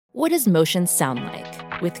What does motion sound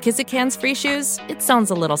like? With Kizikans free shoes, it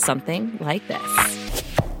sounds a little something like this.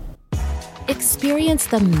 Experience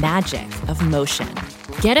the magic of motion.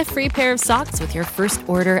 Get a free pair of socks with your first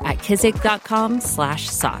order at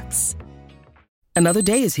kizik.com/socks. Another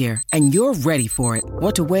day is here, and you're ready for it.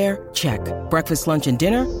 What to wear? Check. Breakfast, lunch, and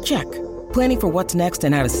dinner? Check. Planning for what's next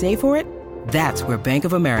and how to save for it? That's where Bank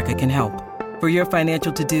of America can help. For your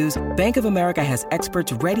financial to-dos, Bank of America has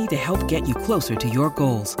experts ready to help get you closer to your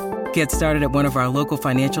goals. Get started at one of our local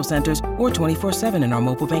financial centers or 24/7 in our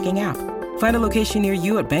mobile banking app. Find a location near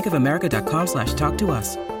you at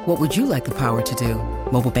bankofamerica.com/talktous. What would you like the power to do?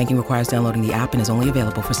 Mobile banking requires downloading the app and is only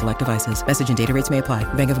available for select devices. Message and data rates may apply.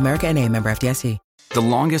 Bank of America N.A., member FDIC. The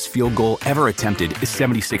longest field goal ever attempted is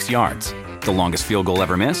 76 yards. The longest field goal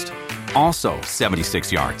ever missed? Also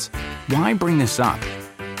 76 yards. Why bring this up?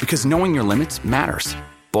 Because knowing your limits matters,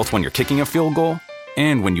 both when you're kicking a field goal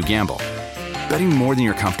and when you gamble. Betting more than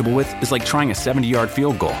you're comfortable with is like trying a 70-yard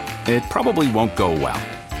field goal. It probably won't go well.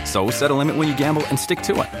 So set a limit when you gamble and stick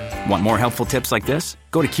to it. Want more helpful tips like this?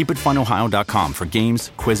 Go to keepitfunohio.com for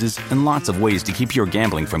games, quizzes, and lots of ways to keep your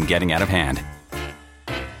gambling from getting out of hand.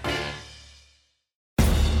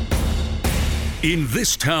 In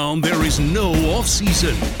this town, there is no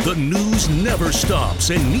off-season. The news never stops,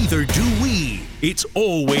 and neither do we. It's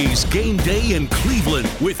always game day in Cleveland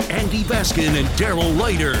with Andy Baskin and Daryl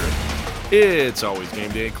Ryder. It's always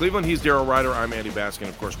game day in Cleveland. He's Daryl Ryder. I'm Andy Baskin.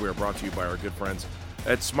 Of course, we are brought to you by our good friends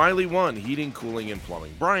at Smiley One Heating, Cooling, and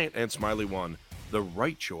Plumbing. Bryant and Smiley One, the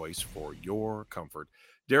right choice for your comfort.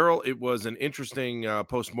 Daryl, it was an interesting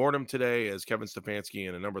post-mortem today as Kevin Stefanski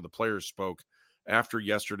and a number of the players spoke after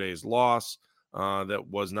yesterday's loss. That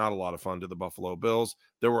was not a lot of fun to the Buffalo Bills.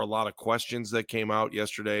 There were a lot of questions that came out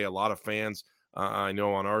yesterday. A lot of fans, I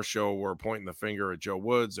know on our show, were pointing the finger at Joe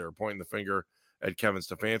Woods. They were pointing the finger at Kevin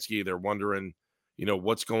Stefanski. They're wondering,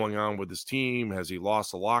 what's going on with his team? Has he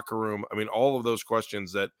lost the locker room? I mean, all of those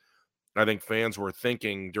questions that I think fans were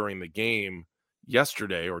thinking during the game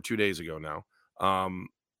yesterday or 2 days ago now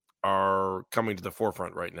are coming to the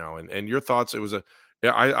forefront right now. And your thoughts,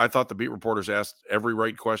 I thought the beat reporters asked every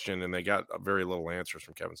right question, and they got very little answers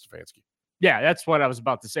from Kevin Stefanski. Yeah, that's what I was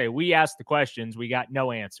about to say. We asked the questions. We got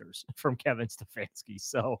no answers from Kevin Stefanski.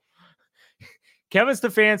 So Kevin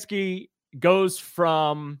Stefanski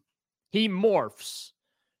he morphs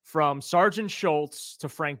from Sergeant Schultz to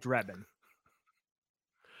Frank Drebin.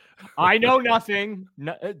 I know nothing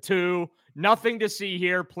to nothing to see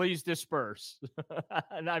here. Please disperse.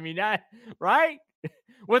 And I mean that, right?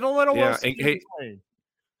 With a little yeah,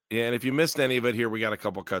 and if you missed any of it here, we got a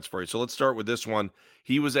couple cuts for you. So let's start with this one.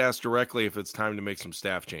 He was asked directly if it's time to make some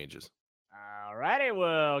staff changes. All righty,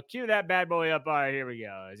 well, cue that bad boy up. All right, here we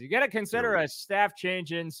go. Is you got to consider a staff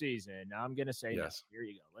change in season? I'm going to say yes. No. Here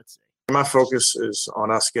you go. Let's see. My focus is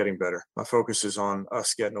on us getting better. My focus is on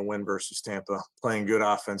us getting a win versus Tampa, playing good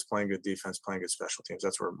offense, playing good defense, playing good special teams.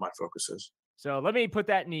 That's where my focus is. So let me put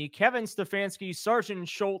that in the Kevin Stefanski, Sergeant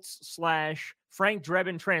Schultz / Frank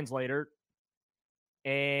Drebin translator.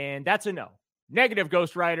 And that's a no. Negative,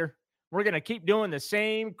 Ghost Rider. We're going to keep doing the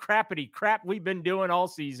same crappity crap we've been doing all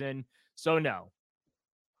season. So no.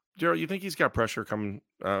 Daryl, you think he's got pressure coming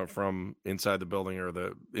from inside the building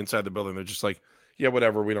inside the building? They're just like, yeah,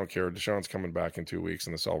 whatever. We don't care. Deshaun's coming back in 2 weeks,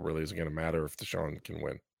 and this all really isn't going to matter if Deshaun can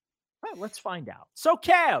win. Well, let's find out. So,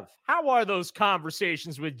 Kev, how are those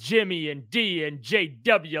conversations with Jimmy and D and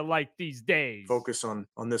JW like these days? Focus on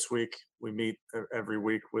this week. We meet every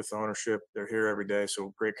week with ownership. They're here every day.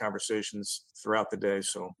 So great conversations throughout the day.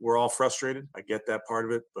 So we're all frustrated. I get that part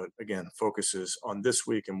of it. But again, focus is on this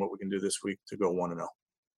week and what we can do this week to go 1-0.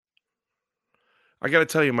 I got to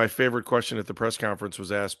tell you, my favorite question at the press conference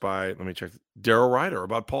was asked by, let me check, Daryl Ryder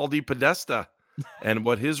about Paul DePodesta and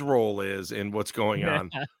what his role is and what's going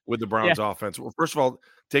on with the Browns offense. Well, first of all,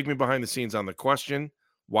 take me behind the scenes on the question.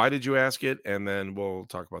 Why did you ask it? And then we'll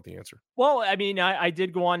talk about the answer. Well, I mean, I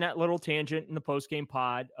did go on that little tangent in the post-game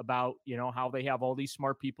pod about, how they have all these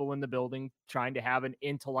smart people in the building trying to have an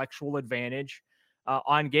intellectual advantage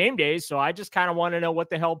on game days. So I just kind of want to know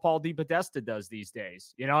what the hell Paul DePodesta does these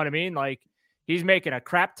days. You know what I mean? Like, he's making a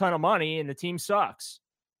crap ton of money and the team sucks.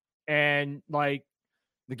 And like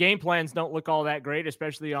the game plans don't look all that great,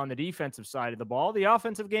 especially on the defensive side of the ball. The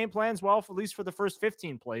offensive game plans, well, at least for the first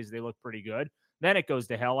 15 plays, they look pretty good. Then it goes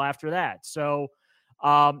to hell after that. So,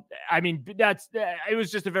 I mean, it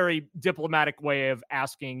was just a very diplomatic way of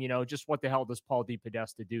asking, just what the hell does Paul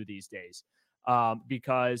DePodesta do these days?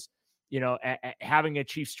 Because, having a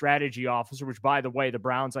chief strategy officer, which by the way, the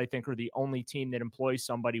Browns, I think, are the only team that employs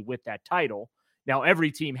somebody with that title. Now,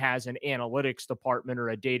 every team has an analytics department or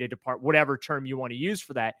a data department, whatever term you want to use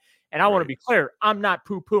for that. And I want to be clear, I'm not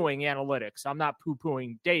poo-pooing analytics. I'm not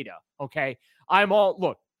poo-pooing data. Okay.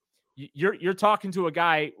 Look, you're talking to a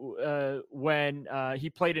guy when he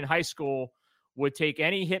played in high school, would take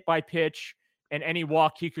any hit by pitch and any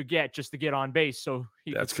walk he could get just to get on base. So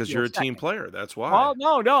that's because you're a team player. That's why.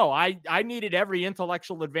 Well, no. I needed every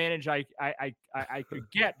intellectual advantage I could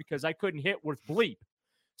get because I couldn't hit worth bleep.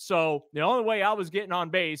 So the only way I was getting on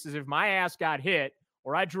base is if my ass got hit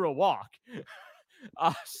or I drew a walk.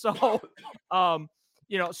 So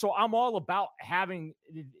I'm all about having,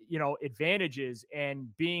 advantages and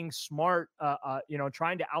being smart,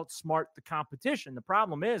 trying to outsmart the competition. The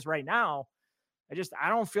problem is right now, I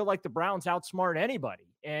don't feel like the Browns outsmart anybody.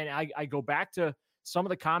 And I go back to some of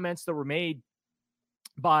the comments that were made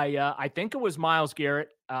by, I think it was Myles Garrett.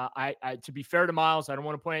 To be fair to Myles, I don't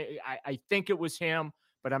want to point, I think it was him,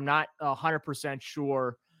 but I'm not 100%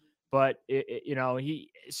 sure. But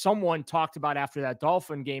someone talked about after that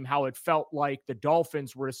Dolphin game, how it felt like the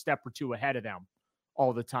Dolphins were a step or two ahead of them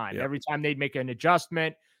all the time. Yep. Every time they'd make an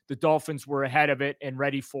adjustment, the Dolphins were ahead of it and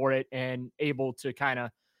ready for it and able to kind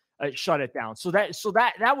of shut it down. So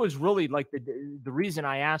that was really like the reason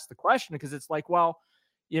I asked the question, because it's like, well,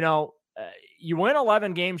 you win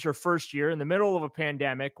 11 games your first year in the middle of a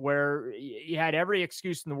pandemic where you had every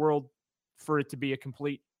excuse in the world for it to be a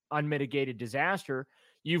complete unmitigated disaster.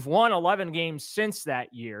 You've won 11 games since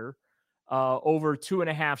that year, over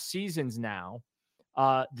 2.5 seasons now.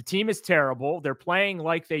 The team is terrible. They're playing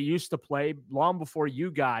like they used to play long before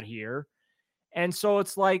you got here. And so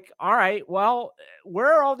it's like, all right, well,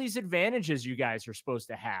 where are all these advantages you guys are supposed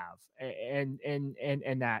to have? And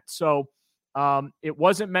that. So it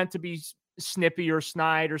wasn't meant to be snippy or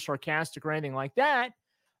snide or sarcastic or anything like that.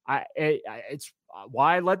 It's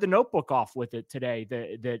why I led the notebook off with it today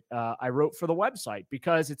that I wrote for the website,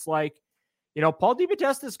 because it's like, Paul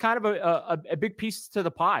DePodesta is kind of a big piece to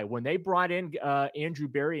the pie. When they brought in Andrew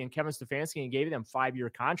Berry and Kevin Stefanski and gave them 5-year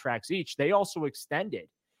contracts each, they also extended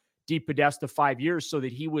DePodesta 5 years so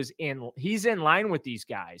that he's in line with these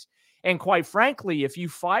guys. And quite frankly, if you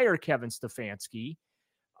fire Kevin Stefanski,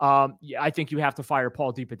 I think you have to fire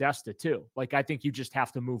Paul DePodesta too. Like, I think you just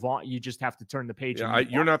have to move on. You just have to turn the page. Yeah,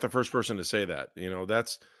 you're not the first person to say that.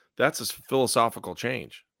 That's a philosophical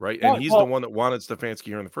change, right? And he's the one that wanted Stefanski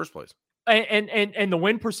here in the first place. And the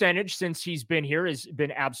win percentage since he's been here has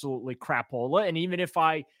been absolutely crapola. And even if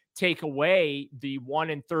I take away the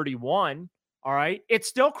 1-31, all right, it's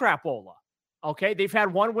still crapola. Okay, they've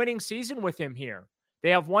had one winning season with him here.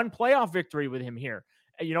 They have one playoff victory with him here.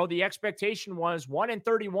 The expectation was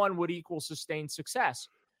 1-31 would equal sustained success.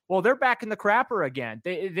 Well, they're back in the crapper again.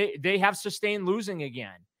 They have sustained losing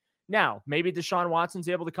again. Now, maybe Deshaun Watson's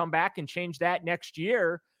able to come back and change that next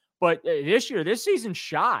year. But this season's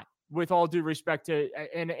shot, with all due respect to,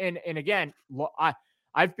 and again,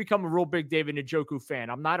 I've become a real big David Njoku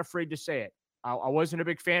fan. I'm not afraid to say it. I wasn't a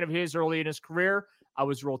big fan of his early in his career. I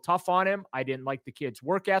was real tough on him. I didn't like the kid's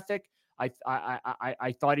work ethic.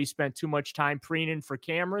 I thought he spent too much time preening for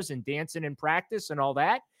cameras and dancing in practice and all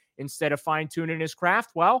that instead of fine-tuning his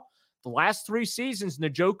craft. Well, the last 3 seasons,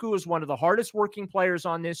 Njoku is one of the hardest working players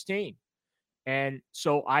on this team. And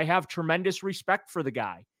so I have tremendous respect for the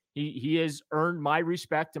guy. He has earned my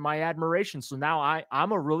respect and my admiration. So now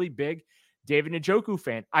I'm a really big David Njoku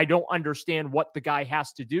fan. I don't understand what the guy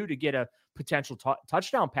has to do to get a potential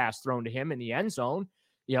touchdown pass thrown to him in the end zone.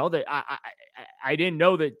 That I didn't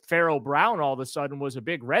know that Pharaoh Brown all of a sudden was a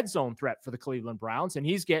big red zone threat for the Cleveland Browns, and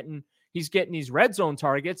he's getting these red zone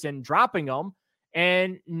targets and dropping them,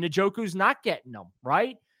 and Njoku's not getting them,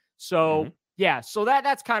 right? So so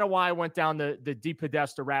that's kind of why I went down the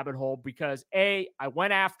DePodesta rabbit hole, because I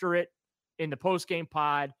went after it in the post-game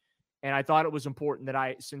pod, and I thought it was important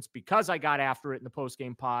that because I got after it in the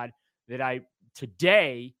post-game pod, that I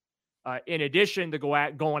today, in addition to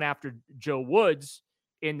going after Joe Woods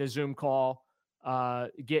in the Zoom call,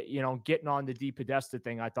 getting on the DePodesta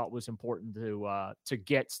thing, I thought was important to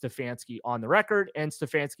get Stefanski on the record. And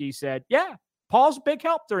Stefanski said, yeah, Paul's a big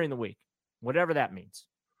help during the week, whatever that means.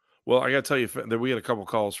 Well, I got to tell you that we had a couple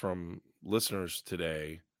calls from listeners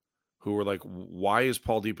today who were like, why is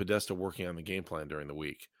Paul DePodesta working on the game plan during the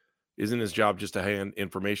week? Isn't his job just to hand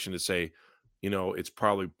information to say, it's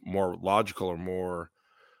probably more logical or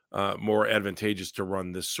more advantageous to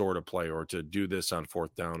run this sort of play, or to do this on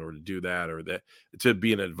 4th down, or to do that, or that, to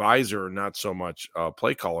be an advisor, not so much a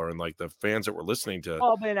play caller. And like the fans that were listening to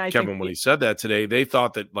Kevin when he said that today, they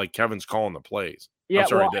thought that like Kevin's calling the plays. Yeah,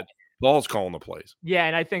 that Paul's calling the plays. Yeah,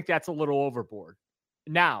 and I think that's a little overboard.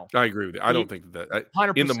 Now, I agree with you. I don't think that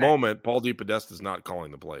in the 100%. moment, Paul DePodesta is not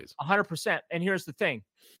calling the plays. 100%. And here's the thing.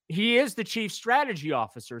 He is the chief strategy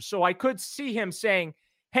officer. So I could see him saying,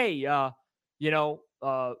 hey,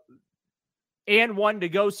 and 1 to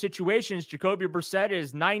go situations, Jacoby Brissett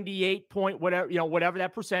is 98 point, whatever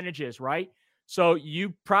that percentage is, right? So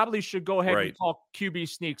you probably should go ahead and call QB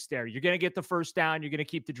sneaks there. You're going to get the first down. You're going to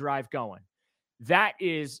keep the drive going. That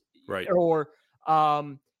is right. Or,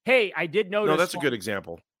 hey, I did notice. No, that's a good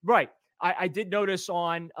example. Right. I did notice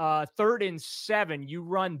on 3rd and 7, you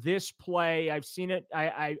run this play. I've seen it.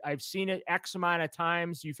 I've seen it X amount of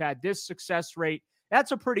times. You've had this success rate.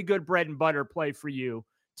 That's a pretty good bread and butter play for you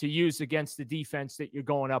to use against the defense that you're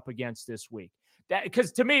going up against this week. That,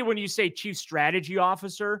 because to me, when you say chief strategy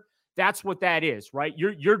officer, that's what that is, right?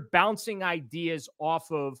 You're bouncing ideas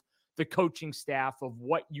off of the coaching staff of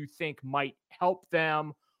what you think might help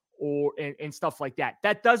them and stuff like that.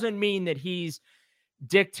 That doesn't mean that he's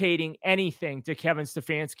dictating anything to Kevin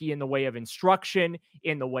Stefanski in the way of instruction,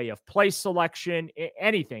 in the way of play selection,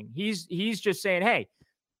 anything. He's just saying, hey,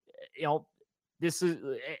 this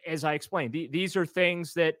is, as I explained, these are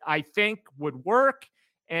things that I think would work.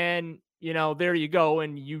 And, there you go.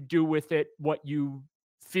 And you do with it what you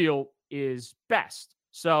feel is best.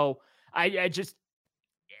 So Paul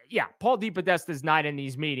DePodesta is not in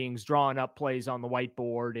these meetings drawing up plays on the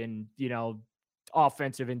whiteboard and,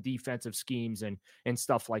 offensive and defensive schemes and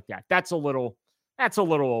stuff like that. That's a little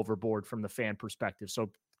overboard from the fan perspective.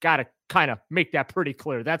 So got to kind of make that pretty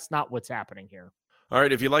clear. That's not what's happening here. All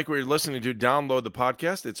right. If you like what you're listening to, download the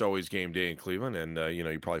podcast. It's always game day in Cleveland. And,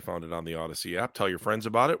 you probably found it on the Odyssey app. Tell your friends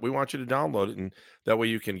about it. We want you to download it. And that way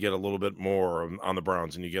you can get a little bit more on the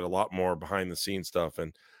Browns and you get a lot more behind the scenes stuff.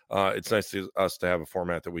 And it's nice to us to have a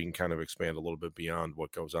format that we can kind of expand a little bit beyond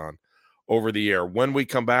what goes on over the air. When we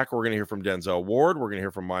come back, we're going to hear from Denzel Ward. We're going to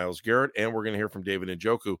hear from Myles Garrett, and we're going to hear from David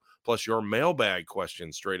Njoku, plus your mailbag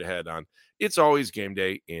questions straight ahead on It's Always Game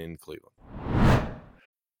Day in Cleveland.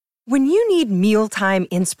 When you need mealtime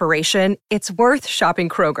inspiration, it's worth shopping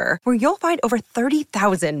Kroger, where you'll find over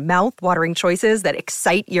 30,000 mouth-watering choices that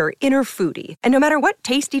excite your inner foodie. And no matter what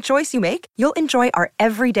tasty choice you make, you'll enjoy our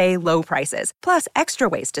everyday low prices, plus extra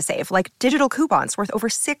ways to save, like digital coupons worth over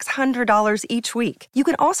 $600 each week. You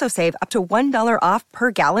can also save up to $1 off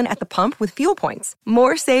per gallon at the pump with fuel points.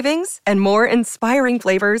 More savings and more inspiring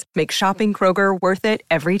flavors make shopping Kroger worth it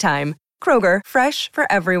every time. Kroger, fresh for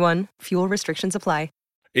everyone. Fuel restrictions apply.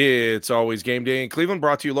 It's Always Game Day in Cleveland,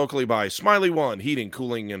 brought to you locally by Smiley One, Heating,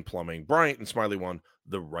 Cooling, and Plumbing. Bryant and Smiley One,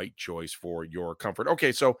 the right choice for your comfort.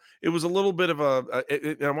 Okay, so it was a little bit of I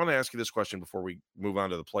want to ask you this question before we move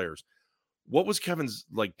on to the players. What was Kevin's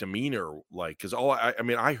demeanor like? Because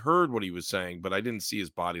I heard what he was saying, but I didn't see his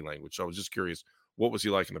body language. So I was just curious, what was he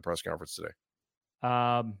like in the press conference today?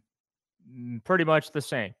 Pretty much the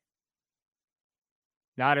same.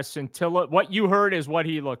 Not a scintilla. What you heard is what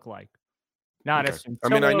he looked like. Not okay. a scintilla. I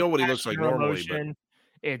mean, I know what he looks like normally, but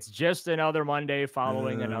it's just another Monday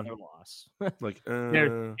following another loss.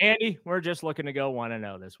 Andy, we're just looking to go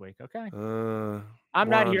 1-0 this week. Okay. I'm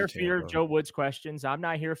not here for your Joe Woods questions. I'm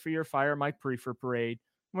not here for your Fire Mike Prefer parade.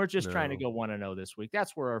 We're just trying to go 1-0 this week.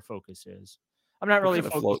 That's where our focus is. I'm not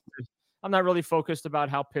really focused about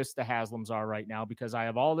how pissed the Haslams are right now because I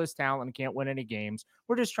have all this talent and can't win any games.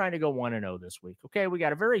 We're just trying to go 1-0 this week. Okay. We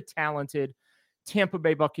got a very talented Tampa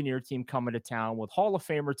Bay Buccaneer team coming to town with Hall of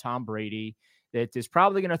Famer Tom Brady that is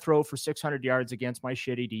probably going to throw for 600 yards against my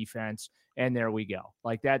shitty defense. And there we go.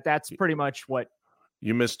 Like that. That's pretty much what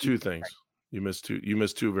you missed. Two things. You missed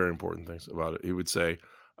two very important things about it. He would say,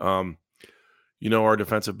 our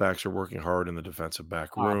defensive backs are working hard in the defensive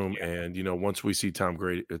back room. And, once we see Tom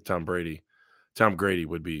Grady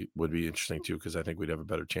would be interesting too, because I think we'd have a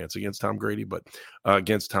better chance against Tom Grady. But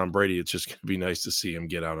against Tom Brady, it's just going to be nice to see him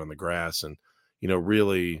get out on the grass and,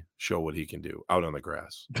 really show what he can do out on the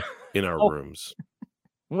grass in our rooms.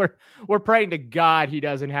 We're praying to God he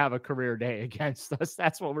doesn't have a career day against us.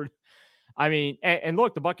 That's what and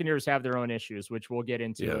look, the Buccaneers have their own issues, which we'll get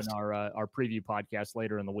into in our preview podcast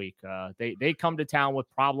later in the week. They come to town with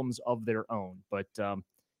problems of their own, but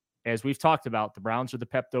as we've talked about, the Browns are the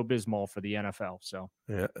Pepto-Bismol for the NFL.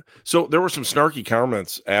 So there were some snarky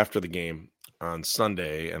comments after the game on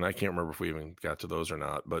Sunday, and I can't remember if we even got to those or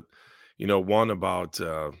not, but one about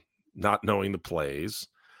not knowing the plays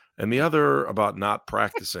and the other about not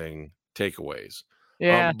practicing takeaways.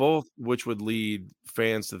 Yeah. Both which would lead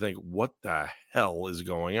fans to think, what the hell is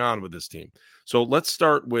going on with this team? So let's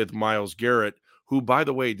start with Myles Garrett, who, by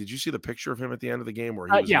the way, did you see the picture of him at the end of the game where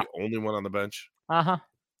he was the only one on the bench?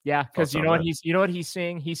 Yeah, because you know what he's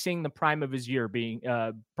seeing? He's seeing the prime of his career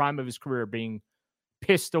being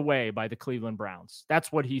pissed away by the Cleveland Browns.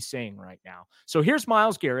 That's what he's saying right now. So here's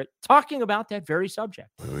Myles Garrett talking about that very subject.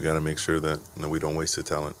 We got to make sure that we don't waste the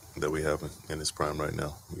talent that we have in this prime right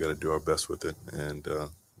now. We got to do our best with it. And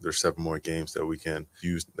there's 7 more games that we can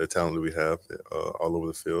use the talent that we have all over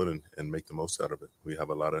the field and make the most out of it. We have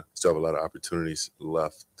still have a lot of opportunities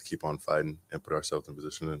left to keep on fighting and put ourselves in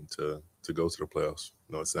position and to go to the playoffs.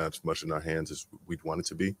 No, it's not as much in our hands as we'd want it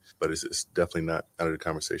to be, but it's definitely not out of the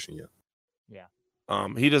conversation yet. Yeah.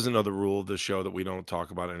 He doesn't know the rule of the show that we don't talk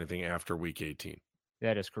about anything after week 18.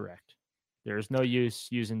 That is correct. There's no use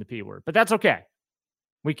using the P word, but that's okay.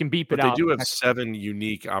 We can beep it out. But they do have 7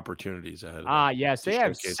 unique opportunities ahead of them. Yes. They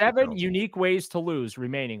have 7 unique ways to lose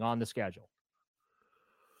remaining on the schedule.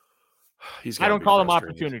 I don't call them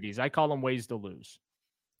opportunities. I call them ways to lose.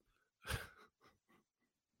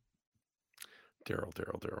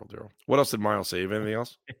 Daryl. What else did Myles say? Anything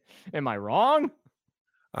else? Am I wrong?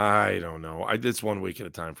 I don't know. It's 1 week at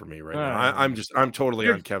a time for me right now. I'm totally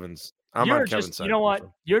on Kevin's. I'm on Kevin's side. You know what?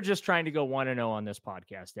 You're just trying to go 1-0 on this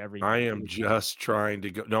podcast I am just trying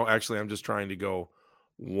to go. No, actually, I'm just trying to go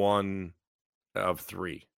 1 of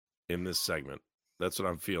 3 in this segment. That's what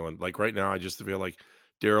I'm feeling. Like right now, I just feel like,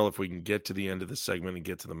 Daryl, if we can get to the end of the segment and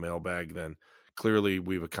get to the mailbag, then clearly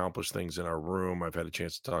we've accomplished things in our room. I've had a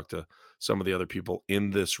chance to talk to some of the other people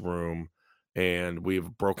in this room, and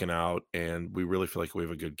we've broken out, and we really feel like we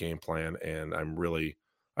have a good game plan. And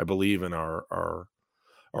I believe in our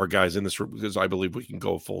guys in this room, because I believe we can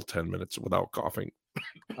go a full 10 minutes without coughing.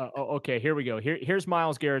 Okay, here we go. Here's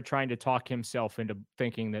Myles Garrett trying to talk himself into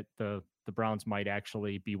thinking that the Browns might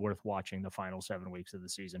actually be worth watching the final 7 weeks of the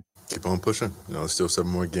season. Keep on pushing. It's still 7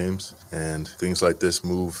 more games, and things like this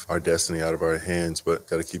move our destiny out of our hands, but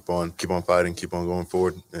got to keep on fighting, keep on going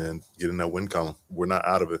forward, and get in that win column. We're not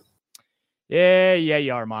out of it. Yeah,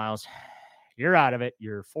 you are, Myles. You're out of it.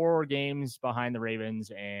 You're 4 games behind the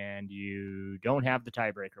Ravens, and you don't have the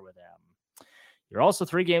tiebreaker with them. You're also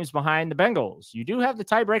 3 games behind the Bengals. You do have the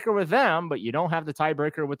tiebreaker with them, but you don't have the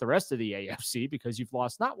tiebreaker with the rest of the AFC, because you've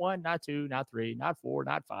lost not 1, not 2, not 3, not 4,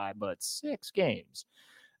 not 5, but 6 games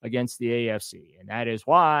against the AFC. And that is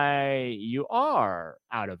why you are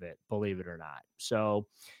out of it, believe it or not. So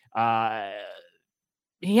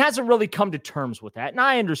he hasn't really come to terms with that. And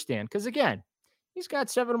I understand, because again, he's got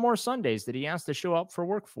 7 more Sundays that he has to show up for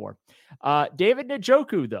work for. David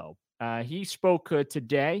Njoku, though, he spoke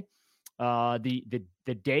today, the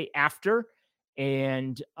day after,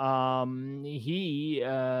 and he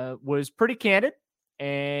was pretty candid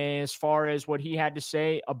as far as what he had to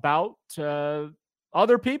say about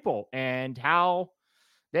other people and how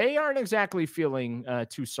they aren't exactly feeling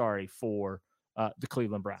too sorry for the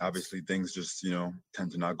Cleveland Browns. Obviously, things just,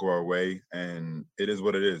 tend to not go our way, and it is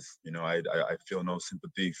what it is. I feel no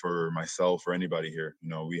sympathy for myself or anybody here.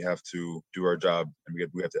 We have to do our job, and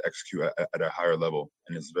we have to execute at a higher level.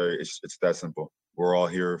 And it's that simple. We're all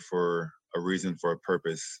here for a reason, for a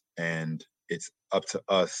purpose, and it's up to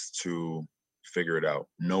us to figure it out.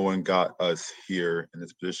 No one got us here in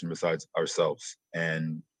this position besides ourselves,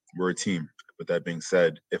 and we're a team. With that being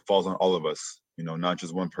said, it falls on all of us. Not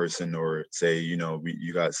just one person, or say,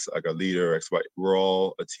 you guys like a leader, XY. We're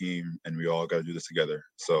all a team, and we all got to do this together.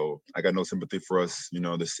 So I got no sympathy for us.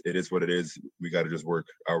 It is what it is. We got to just work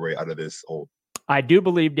our way out of this hole. I do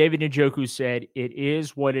believe David Njoku said it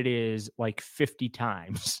is what it is like 50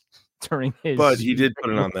 times during his. But he did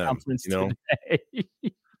put it on them.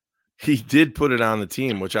 He did put it on the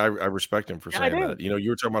team, which I respect him for saying that. You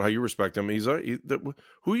were talking about how you respect him. Who are you going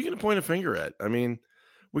to point a finger at? I mean,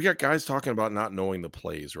 we got guys talking about not knowing the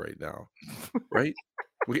plays right now, right?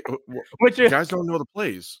 Guys don't know the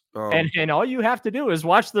plays. And all you have to do is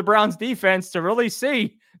watch the Browns defense to really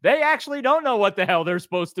see they actually don't know what the hell they're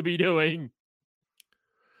supposed to be doing.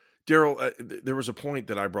 Daryl, there was a point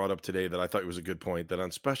that I brought up today that I thought was a good point, that on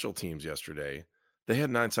special teams yesterday, they had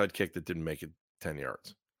an onside kick that didn't make it 10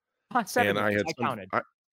 yards. 7 and yards, I counted.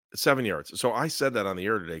 7 yards. So I said that on the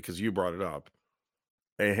air today because you brought it up.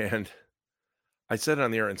 And I said it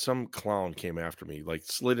on the air, and some clown came after me, like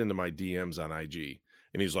slid into my DMs on IG.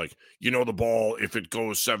 And he's like, the ball, if it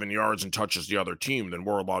goes 7 yards and touches the other team, then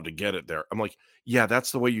we're allowed to get it there. I'm like, yeah,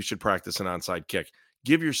 that's the way you should practice an onside kick.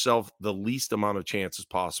 Give yourself the least amount of chances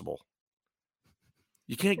possible.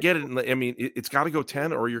 You can't get it. It's got to go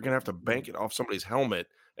 10, or you're going to have to bank it off somebody's helmet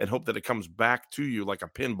and hope that it comes back to you like a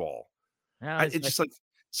pinball. Yeah, just like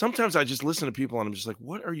sometimes I just listen to people and I'm just like,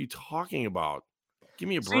 what are you talking about? Give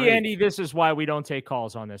me a break. See, Andy, this is why we don't take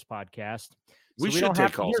calls on this podcast. We should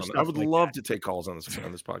take calls on it. I would love to take calls on this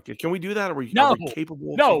podcast. Can we do that? Are we capable of taking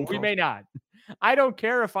we calls? may not. I don't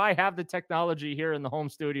care if I have the technology here in the home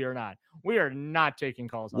studio or not. We are not taking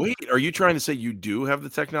calls. Wait, are you trying to say you do have the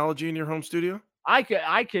technology in your home studio? I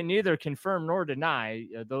can neither confirm nor deny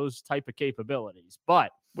those type of capabilities.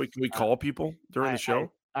 But wait, can we call people during the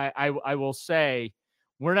show? I will say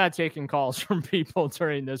we're not taking calls from people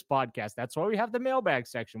during this podcast. That's why we have the mailbag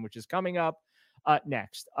section, which is coming up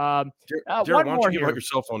next. Jared, why don't you give out your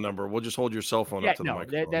cell phone number? We'll just hold your cell phone up to the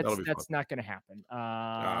microphone. That's not going to happen.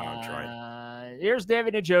 I'm trying. Here's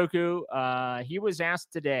David Njoku. He was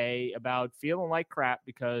asked today about feeling like crap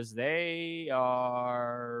because they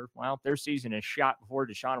are, their season is shot before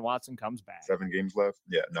Deshaun Watson comes back. 7 games left.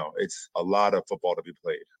 Yeah, no, it's a lot of football to be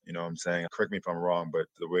played. You know what I'm saying? Correct me if I'm wrong, but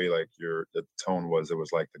the way the tone was, it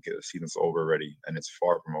was like the season's over already, and it's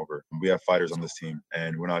far from over. We have fighters on this team,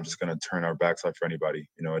 and we're not just going to turn our backs up for anybody.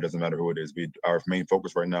 You know, it doesn't matter who it is. Our main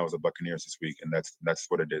focus right now is the Buccaneers this week, and that's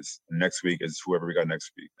what it is. And next week is whoever we got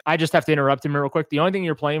next week. I just have to interrupt him real quick. The only thing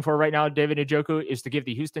you're playing for right now, David Njoku, is to give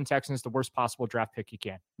the Houston Texans the worst possible draft pick you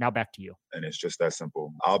can. Now back to you. And it's just that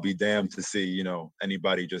simple. I'll be damned to see,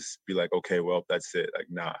 anybody just be like, okay, well, that's it. Like,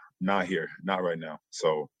 nah, not here, not right now.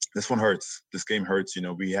 So this one hurts. This game hurts.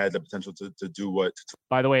 We had the potential to do what.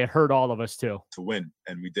 By the way, it hurt all of us too. To win,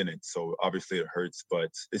 and we didn't. So obviously it hurts,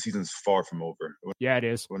 but this season's far from over. Yeah, it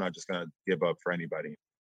is. We're not just going to give up for anybody.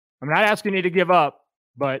 I'm not asking you to give up,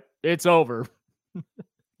 but it's over.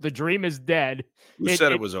 The dream is dead. Who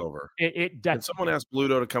said it was over? Did someone ask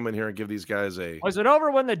Bluto to come in here and give these guys Was it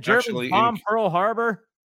over when the Germans bombed Pearl Harbor?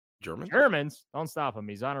 Germans? Don't stop him.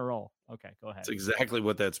 He's on a roll. Okay, go ahead. That's exactly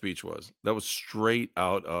what that speech was. That was straight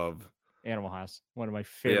out of Animal House. One of my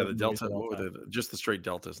favorite. Yeah, the Delta. What were they? Just the straight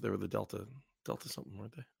Deltas. They were the Delta something,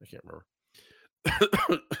 weren't they? I can't remember.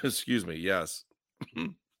 Excuse me. Yes.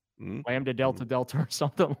 Lambda Delta Delta or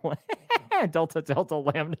something. Delta Delta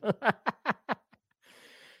Lambda.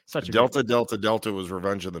 Such a Delta was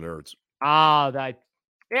Revenge of the Nerds.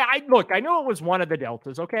 Look, I know it was one of the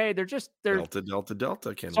Deltas. Okay, they're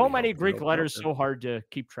Delta. So many Greek letters, so hard to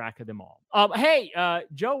keep track of them all. Hey,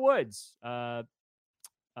 Joe Woods. You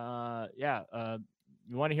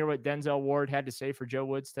want to hear what Denzel Ward had to say for Joe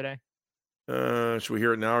Woods today? Should we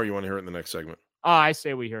hear it now, or you want to hear it in the next segment? I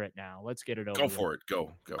say we hear it now. Let's get it over. Go for it.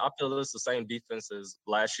 Go. I feel it's the same defense as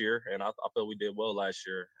last year, and I feel we did well last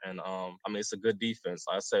year. And it's a good defense.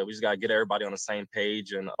 Like I said, we just gotta get everybody on the same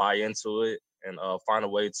page and buy into it, and find a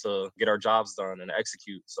way to get our jobs done and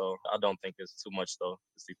execute. So I don't think it's too much though.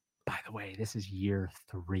 By the way, this is year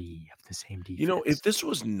 3 of the same defense. If this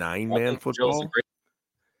was 9-man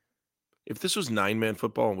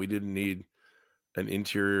football, and we didn't need an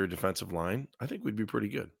interior defensive line, I think we'd be pretty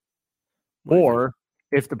good. Or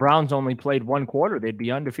if the Browns only played one quarter, they'd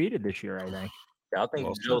be undefeated this year, I think. Yeah, I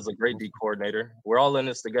think Joe's a great D coordinator. We're all in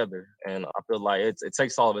this together, and I feel like it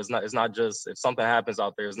takes all of it. It's not just if something happens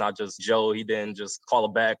out there. It's not just Joe. He didn't just call a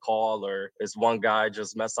bad call, or it's one guy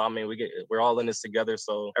just mess up. We're all in this together.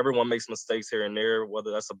 So everyone makes mistakes here and there, whether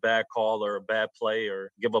that's a bad call or a bad play or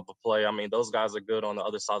give up a play. Those guys are good on the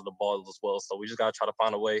other side of the ball as well. So we just gotta try to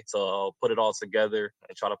find a way to put it all together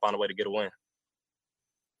and try to find a way to get a win.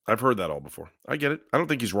 I've heard that all before. I get it. I don't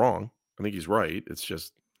think he's wrong. I think he's right. It's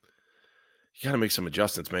just you got to make some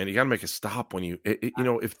adjustments, man. You got to make a stop when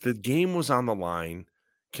if the game was on the line,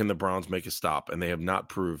 can the Browns make a stop? And they have not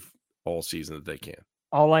proved all season that they can.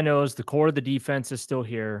 All I know is the core of the defense is still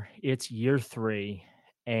here. It's year 3,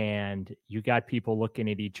 and you got people looking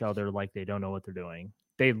at each other like they don't know what they're doing.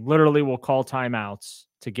 They literally will call timeouts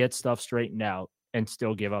to get stuff straightened out and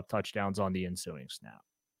still give up touchdowns on the ensuing snap.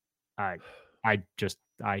 I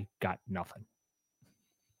got nothing.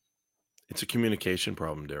 It's a communication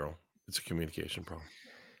problem, Daryl. It's a communication problem.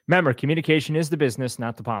 Remember, communication is the business,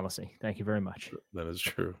 not the policy. Thank you very much. That is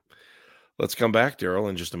true. Let's come back, Daryl,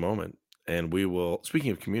 in just a moment. And we will,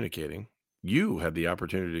 speaking of communicating, you have the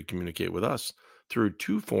opportunity to communicate with us through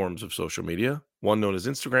 2 forms of social media, one known as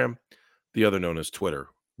Instagram, the other known as Twitter,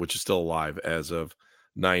 which is still alive as of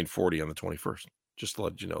 9:40 on the 21st. Just to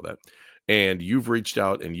let you know that. And you've reached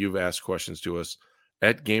out and you've asked questions to us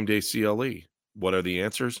at Game Day CLE. What are the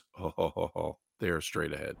answers? They are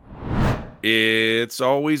straight ahead. It's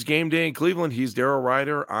always game day in Cleveland. He's Daryl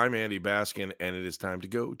Ryder. I'm Andy Baskin, and it is time to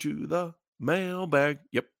go to the mailbag.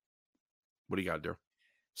 Yep. What do you got, Daryl?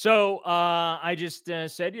 So I just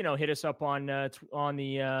said, hit us up on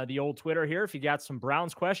the old Twitter here if you got some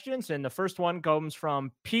Browns questions. And the first one comes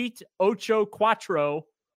from Pete Ocho Quattro.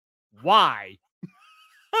 Why?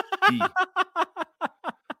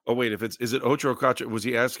 Oh, wait, is it Ocho Quattro? Was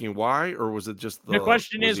he asking why, or was it just the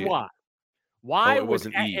question is why? Why it was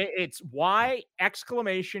wasn't E. it's why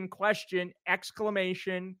exclamation question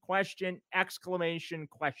exclamation question exclamation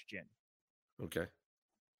question. Okay.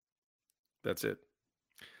 That's it.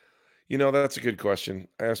 You know, that's a good question.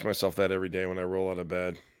 I ask myself that every day when I roll out of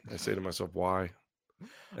bed. I say to myself, why?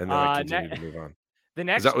 And then I continue to move on. The Is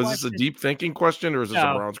next this a question. deep thinking question or is this a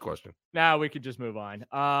No. Browns question? No, we could just move on.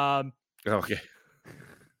 Okay.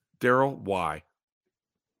 Daryl, why?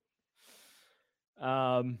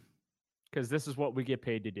 Because this is what we get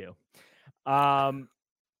paid to do.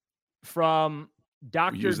 From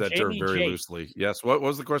Dr. We use that term Jamie very J. loosely. Yes. What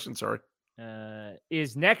was the question? Sorry.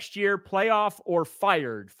 Is next year playoff or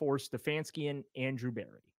fired for Stefanski and Andrew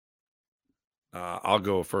Berry? I'll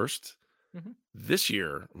go first. Mhm. This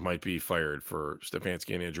year might be fired for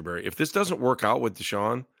Stefanski and Andrew Berry. If this doesn't work out with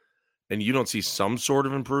Deshaun and you don't see some sort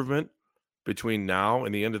of improvement between now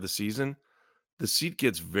and the end of the season, the seat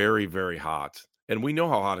gets very, very hot. And we know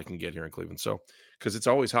how hot it can get here in Cleveland. So, because it's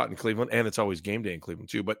always hot in Cleveland and it's always game day in Cleveland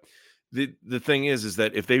too. But the thing is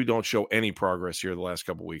that if they don't show any progress here the last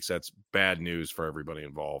couple of weeks, that's bad news for everybody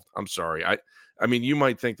involved. I'm sorry. I mean, you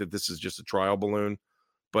might think that this is just a trial balloon,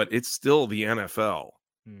 but it's still the NFL.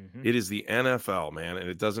 Mm-hmm. It is the NFL, man, and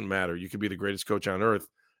it doesn't matter. You could be the greatest coach on earth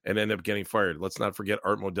and end up getting fired. Let's not forget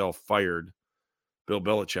Art Modell fired Bill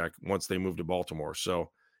Belichick once they moved to Baltimore.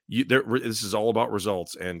 So this is all about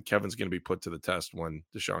results, and Kevin's going to be put to the test when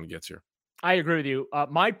Deshaun gets here. I agree with you.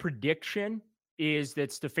 My prediction is that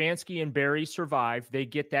Stefanski and Berry survive. They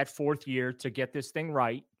get that fourth year to get this thing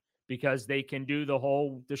right because they can do the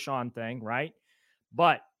whole Deshaun thing, right?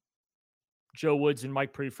 But Joe Woods and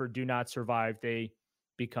Mike Prefer do not survive. They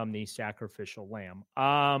become the sacrificial lamb.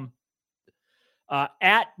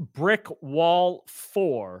 At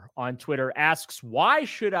Brickwall4 on Twitter asks, why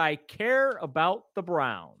should I care about the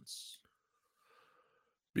Browns?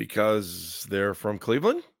 Because they're from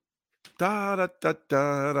Cleveland? Da, da, da,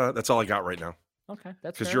 da, da. That's all I got right now. Okay.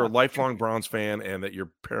 That's because you're a lifelong Browns fan and that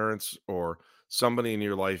your parents or somebody in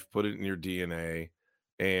your life put it in your DNA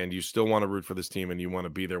and you still want to root for this team and you want to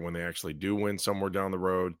be there when they actually do win somewhere down the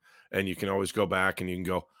road. And you can always go back and you can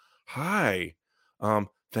go, hi,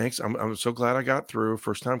 thanks. I'm so glad I got through.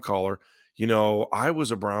 First time caller. You know, I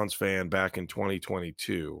was a Browns fan back in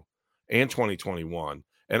 2022 and 2021.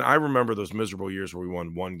 And I remember those miserable years where we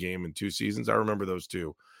won one game in 2 seasons. I remember those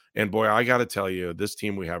too. And boy, I got to tell you, this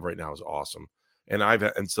team we have right now is awesome.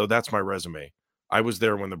 And so that's my resume. I was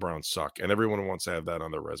there when the Browns suck, and everyone wants to have that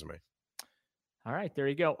on their resume. All right, there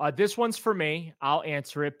you go. This one's for me. I'll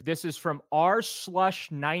answer it. This is from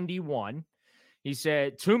R/91. He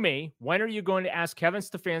said, to me, when are you going to ask Kevin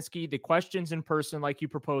Stefanski the questions in person like you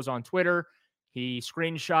propose on Twitter? He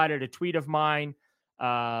screenshotted a tweet of mine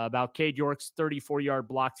about Cade York's 34-yard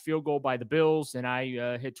blocked field goal by the Bills, and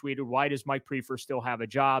I had tweeted, why does Mike Prefer still have a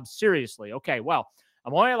job? Seriously. Okay, well,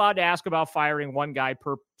 I'm only allowed to ask about firing one guy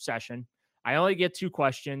per session. I only get 2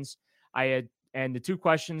 questions. And the 2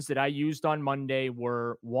 questions that I used on Monday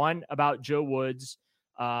were one about Joe Woods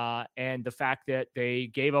and the fact that they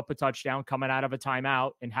gave up a touchdown coming out of a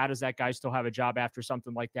timeout. And how does that guy still have a job after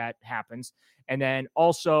something like that happens? And then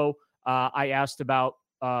also I asked about,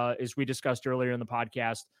 as we discussed earlier in the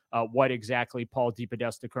podcast, what exactly Paul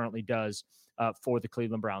DePodesta currently does for the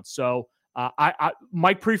Cleveland Browns. So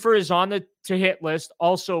Mike Prefer is on the to-hit list.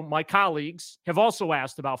 Also, my colleagues have also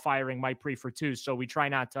asked about firing Mike Prefer too, so we try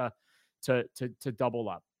not to double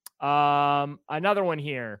up. Another one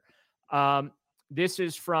here. This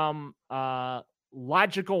is from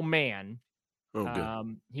Logical Man. Oh,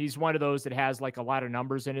 good. He's one of those that has like a lot of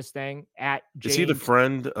numbers in his thing. At James, is he a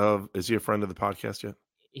friend of the podcast yet?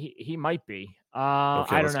 He might be. Okay, I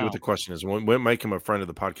don't let's know see what the question is. When make him a friend of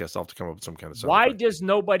the podcast, I'll have to come up with some kind of sound Why effect. does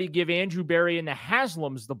nobody give Andrew Berry and the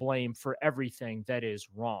Haslams the blame for everything that is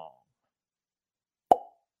wrong?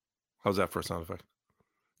 How's that for a sound effect?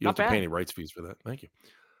 You Not don't have to bad. pay any rights fees for that. Thank you.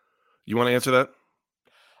 You want to answer that?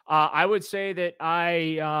 I would say that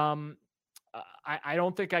I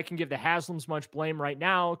don't think I can give the Haslams much blame right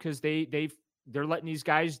now because they're letting these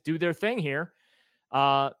guys do their thing here.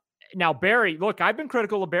 Now, Berry, look, I've been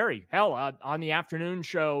critical of Berry. Hell, on the afternoon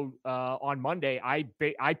show on Monday,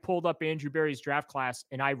 I pulled up Andrew Berry's draft class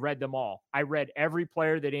and I read them all. I read every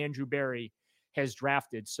player that Andrew Berry has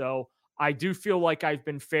drafted. So I do feel like I've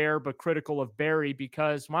been fair but critical of Berry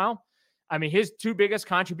because, well, I mean, his 2 biggest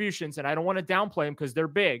contributions, and I don't want to downplay them because they're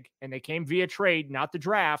big, and they came via trade, not the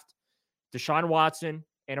draft, Deshaun Watson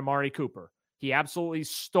and Amari Cooper. He absolutely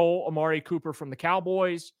stole Amari Cooper from the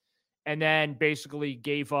Cowboys and then basically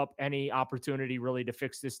gave up any opportunity really to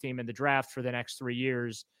fix this team in the draft for the next 3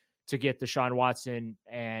 years to get Deshaun Watson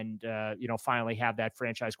and, finally have that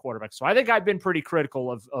franchise quarterback. So I think I've been pretty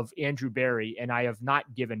critical of Andrew Berry, and I have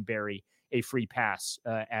not given Berry a free pass,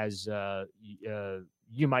 as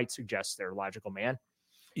you might suggest there, Logical Man.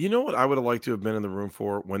 You know what I would have liked to have been in the room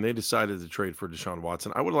for when they decided to trade for Deshaun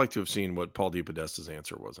Watson? I would have liked to have seen what Paul DePodesta's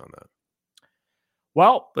answer was on that.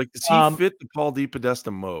 Well, like, does he fit the Paul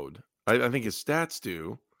DePodesta mode? I think his stats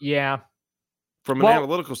do. Yeah. From an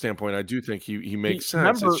analytical standpoint, I do think he makes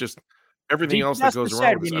sense. It's just everything else that goes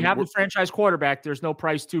around. When you have the franchise quarterback, there's no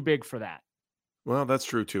price too big for that. Well, that's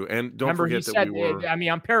true too. And don't forget that we were. I mean,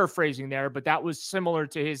 I'm paraphrasing there, but that was similar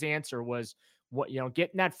to his answer. Was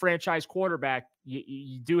getting that franchise quarterback,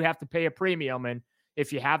 you do have to pay a premium, and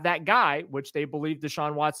if you have that guy, which they believe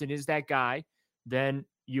Deshaun Watson is that guy, then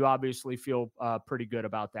you obviously feel pretty good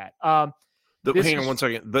about that. Hang on one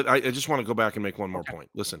second, but I just want to go back and make one more point.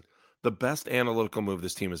 Listen, the best analytical move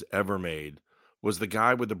this team has ever made was the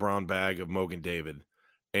guy with the brown bag of Mogan David,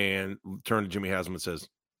 and turned to Jimmy Haslam and says,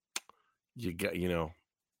 "You got to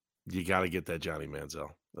get that Johnny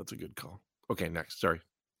Manziel. That's a good call." Okay, next. Sorry.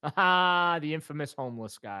 The infamous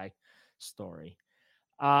homeless guy story.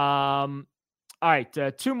 All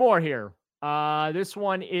right, two more here. This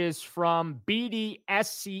one is from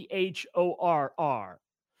BDSCHORR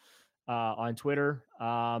on Twitter.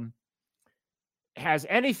 Has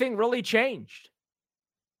anything really changed?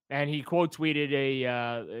 And he quote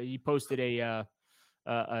tweeted he posted a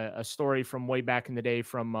story from way back in the day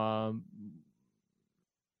from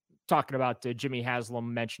talking about Jimmy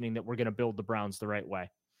Haslam mentioning that we're going to build the Browns the right way.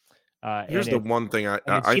 Here's the one thing I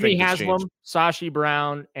Jimmy think Haslam, Sashi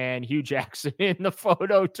Brown, and Hugh Jackson in the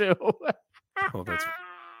photo too. Oh, that's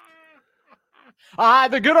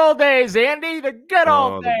the good old days, Andy. The good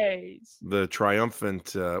old days. The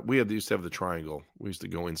triumphant. We used to have the triangle. We used to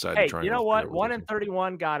go inside the triangle. You know what?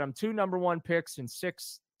 1-31 got him 2 number 1 picks and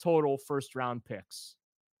 6 total first-round picks.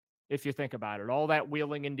 If you think about it, all that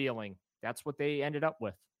wheeling and dealing. That's what they ended up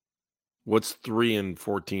with. What's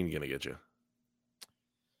 3-14 going to get you?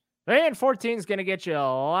 3-14 is going to get you a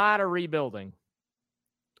lot of rebuilding.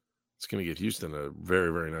 It's going to get Houston a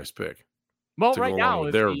very, very nice pick. Well, right now,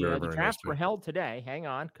 the drafts were held today. Hang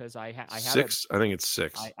on, because I have 6. I think it's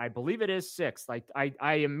 6. I believe it is 6. Like I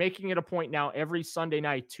am making it a point now every Sunday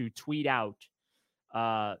night to tweet out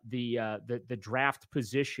the draft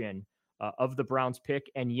position of the Browns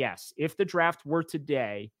pick. And yes, if the draft were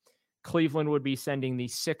today, Cleveland would be sending the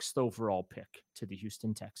 6th overall pick to the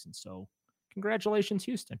Houston Texans. So congratulations,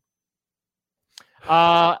 Houston.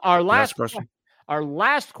 Our last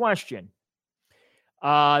question.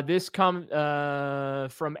 This comes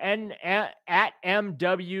from at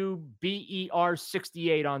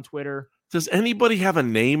MWBER68 on Twitter. Does anybody have a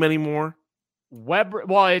name anymore? Weber.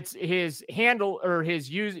 Well, it's his handle or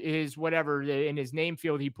his whatever in his name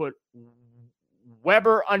field. He put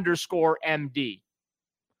Weber_MD.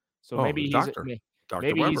 So maybe he's Dr.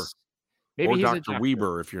 Weber. Maybe he's Dr.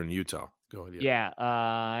 Weber if you're in Utah. Go ahead. Yeah,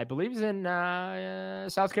 I believe he's in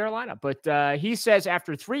South Carolina. But he says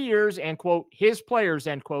after 3 years and, quote, his players,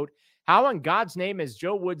 end quote, how in God's name is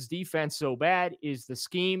Joe Woods' defense so bad? Is the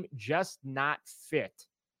scheme just not fit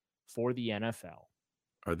for the NFL?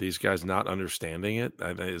 Are these guys not understanding it?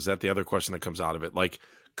 Is that the other question that comes out of it? Like,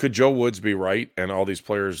 could Joe Woods be right and all these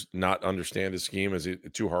players not understand his scheme? Is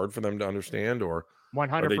it too hard for them to understand, or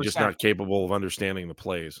 100%. Are they just not capable of understanding the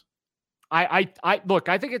plays? I look,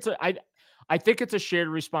 I think it's a shared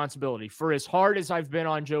responsibility. For as hard as I've been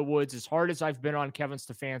on Joe Woods, as hard as I've been on Kevin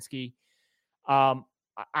Stefanski,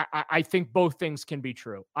 I think both things can be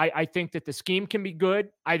true. I think that the scheme can be good.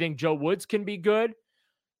 I think Joe Woods can be good,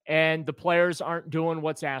 and the players aren't doing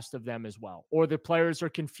what's asked of them as well, or the players are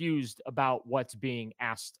confused about what's being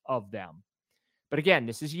asked of them. But again,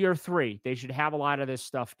 this is year 3. They should have a lot of this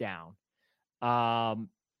stuff down. And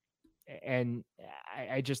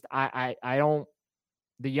I don't,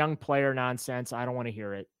 the young player nonsense, I don't want to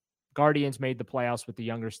hear it. Guardians made the playoffs with the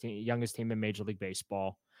youngest team in Major League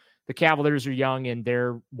Baseball. The Cavaliers are young, and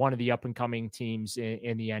they're one of the up-and-coming teams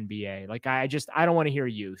in the NBA. Like, I don't want to hear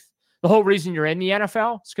youth. The whole reason you're in the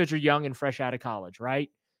NFL is because you're young and fresh out of college, right?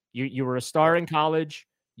 You were a star in college.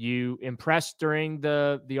 You impressed during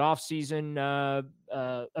the off-season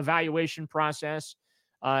evaluation process,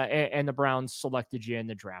 and the Browns selected you in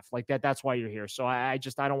the draft. Like that. That's why you're here. So I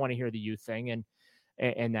don't want to hear the youth thing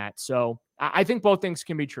and that. So I think both things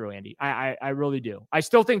can be true, Andy. I really do. I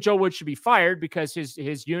still think Joe Woods should be fired because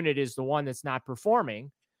his unit is the one that's not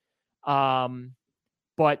performing.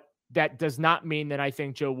 But that does not mean that I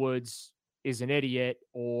think Joe Woods is an idiot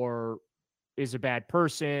or is a bad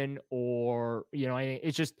person, or,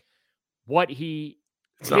 it's just what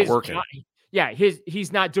it's not working. yeah,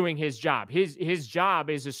 he's not doing his job. His job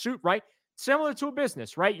is a suit, right? Similar to a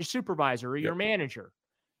business, right? Your supervisor or your manager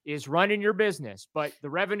is running your business, but the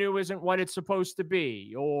revenue isn't what it's supposed to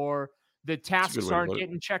be, or the tasks aren't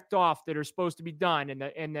getting checked off that are supposed to be done,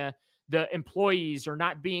 and the employees are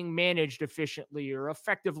not being managed efficiently or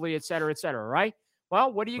effectively, et cetera, right?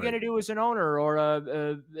 Well, what are you going to do as an owner or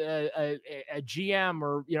a GM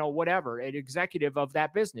or whatever, an executive of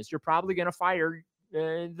that business? You're probably going to fire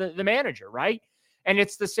the manager, right? And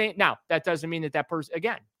it's the same. Now, that doesn't mean that person,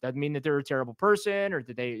 again, doesn't mean that they're a terrible person or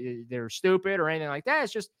that they're stupid or anything like that.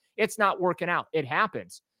 It's just, it's not working out. It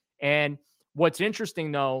happens. And what's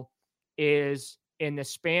interesting, though, is in the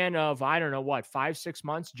span of, I don't know what, 5-6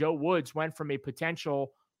 months, Joe Woods went from a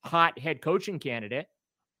potential hot head coaching candidate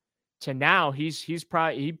to now he's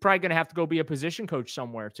probably going to have to go be a position coach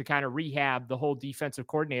somewhere to kind of rehab the whole defensive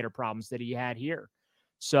coordinator problems that he had here.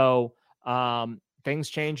 So things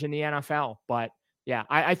change in the NFL, but yeah,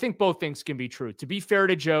 I think both things can be true. To be fair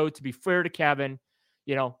to Joe, to be fair to Kevin,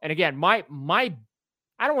 and again, my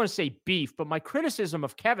I don't want to say beef, but my criticism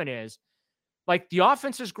of Kevin is like the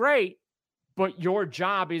offense is great, but your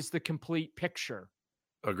job is the complete picture.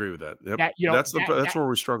 Agree with that. Yep. That's where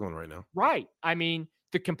we're struggling right now. Right. I mean,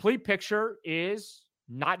 the complete picture is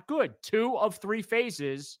not good. 2 of 3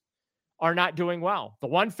 phases are not doing well. The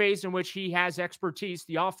one phase in which he has expertise,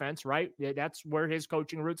 the offense, right? That's where his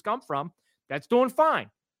coaching roots come from. That's doing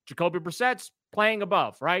fine. Jacoby Brissett's playing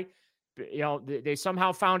above, right? They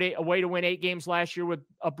somehow found a way to win 8 games last year with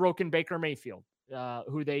a broken Baker Mayfield,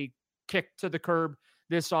 who they kicked to the curb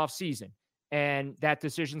this offseason. And that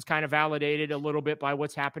decision's kind of validated a little bit by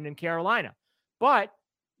what's happened in Carolina. But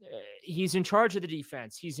he's in charge of the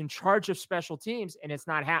defense. He's in charge of special teams, and it's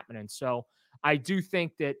not happening. So I do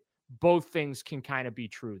think that both things can kind of be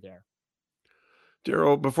true there.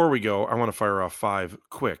 Daryl, before we go, I want to fire off 5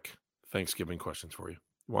 quick Thanksgiving questions for you.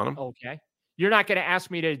 You want them? Okay. You're not going to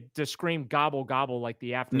ask me to scream gobble, gobble like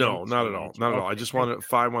the afternoon. No, not at all. Not at all. I just want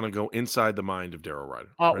to go inside the mind of Daryl Ryder.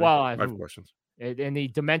 Oh, well, 5 questions. In the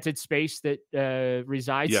demented space that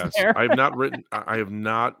resides yes, there. I have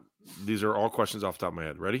not. These are all questions off the top of my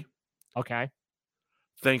head. Ready? Okay.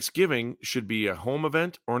 Thanksgiving should be a home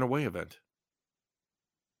event or an away event?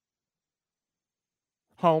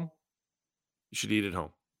 Home. You should eat at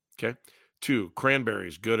home. Okay. 2,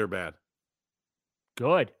 cranberries, good or bad?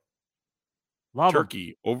 Good. Love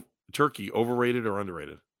turkey. Turkey, overrated or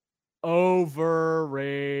underrated?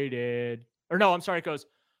 Overrated. Or no, I'm sorry. It goes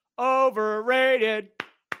overrated.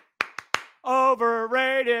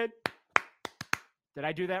 Overrated. Did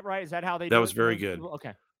I do that right? Is that how they do it? That was very good.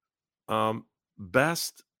 Okay.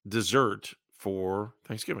 Best dessert for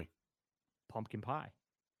Thanksgiving? Pumpkin pie.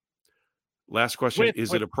 Last question.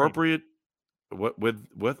 Is it appropriate? What with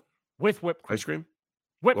whipped cream. Ice cream?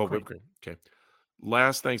 Whipped cream. Okay.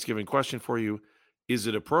 Last Thanksgiving question for you. Is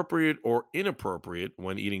it appropriate or inappropriate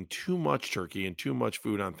when eating too much turkey and too much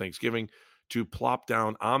food on Thanksgiving to plop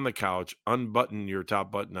down on the couch, unbutton your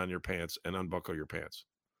top button on your pants, and unbuckle your pants?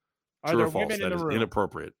 True or false? That is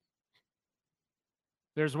inappropriate.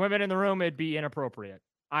 There's women in the room. It'd be inappropriate.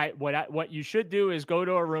 What you should do is go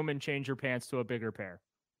to a room and change your pants to a bigger pair.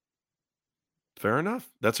 Fair enough.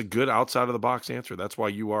 That's a good outside of the box answer. That's why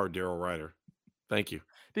you are Daryl Ryder. Thank you.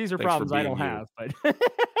 These are problems I don't have, but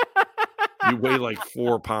you weigh like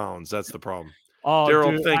 4 pounds. That's the problem. Oh,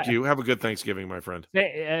 Daryl, thank you. Have a good Thanksgiving, my friend.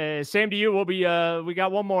 Same to you. We'll be we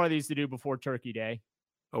got one more of these to do before Turkey Day.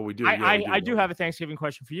 Oh, we do. I do have a Thanksgiving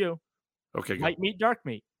question for you. Okay, good. White meat, dark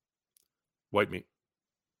meat. White meat.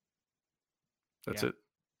 That's it.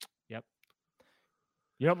 Yep.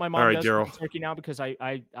 You know what my mom does with turkey now, because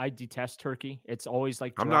I detest turkey. It's always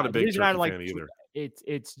like dry. I'm not a big turkey fan either.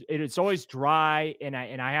 It's always dry, and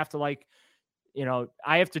I have to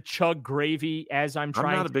I have to chug gravy as I'm trying.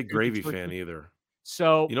 I'm not a big gravy fan either.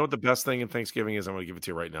 So you know what the best thing in Thanksgiving is? I'm going to give it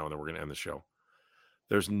to you right now, and then we're going to end the show.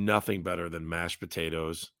 There's nothing better than mashed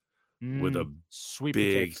potatoes with a sweet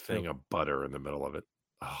big thing of butter in the middle of it.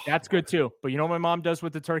 Oh, that's good too. But you know what my mom does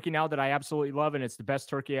with the turkey now that I absolutely love, and it's the best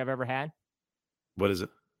turkey I've ever had? What is it?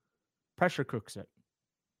 Pressure cooks it.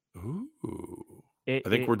 Ooh. I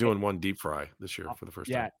think we're doing one deep fry this year for the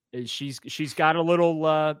first time. Yeah, she's got a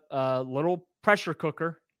little pressure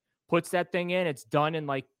cooker. Puts that thing in. It's done in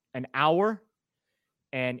like an hour,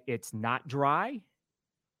 and it's not dry.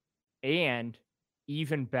 And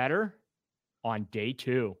even better, on day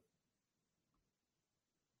 2,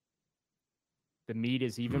 the meat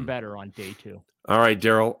is even better on day 2. All right,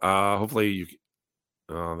 Daryl. Hopefully you.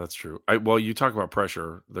 Oh, that's true. Well, you talk about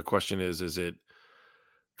pressure. The question is it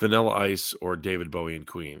Vanilla Ice or David Bowie and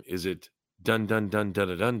Queen? Is it dun dun dun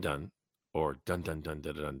dun dun dun, or dun dun dun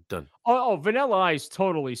dun dun dun. Oh, Vanilla Ice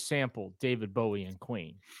totally sampled David Bowie and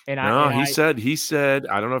Queen. And he said,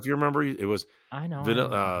 I don't know if you remember, it was I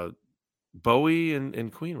know. Bowie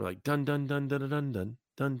and Queen were like dun dun dun dun dun dun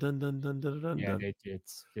dun dun dun dun dun dun. Yeah, dun.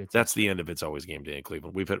 it's That's the end of It's Always Game Day in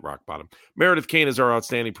Cleveland. We've hit rock bottom. Meredith Kane is our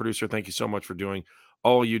outstanding producer. Thank you so much for doing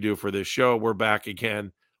all you do for this show. We're back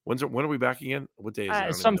again. When are we back again? What day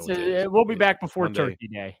is it? We'll be back before Monday. Turkey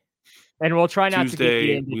Day. And we'll try not Tuesday, to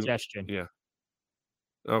get the indigestion. Yeah.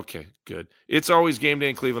 Okay, good. It's Always Game Day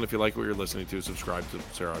in Cleveland. If you like what you're listening to, subscribe to the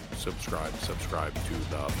podcast.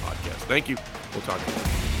 Thank you. We'll talk to you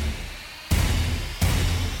later.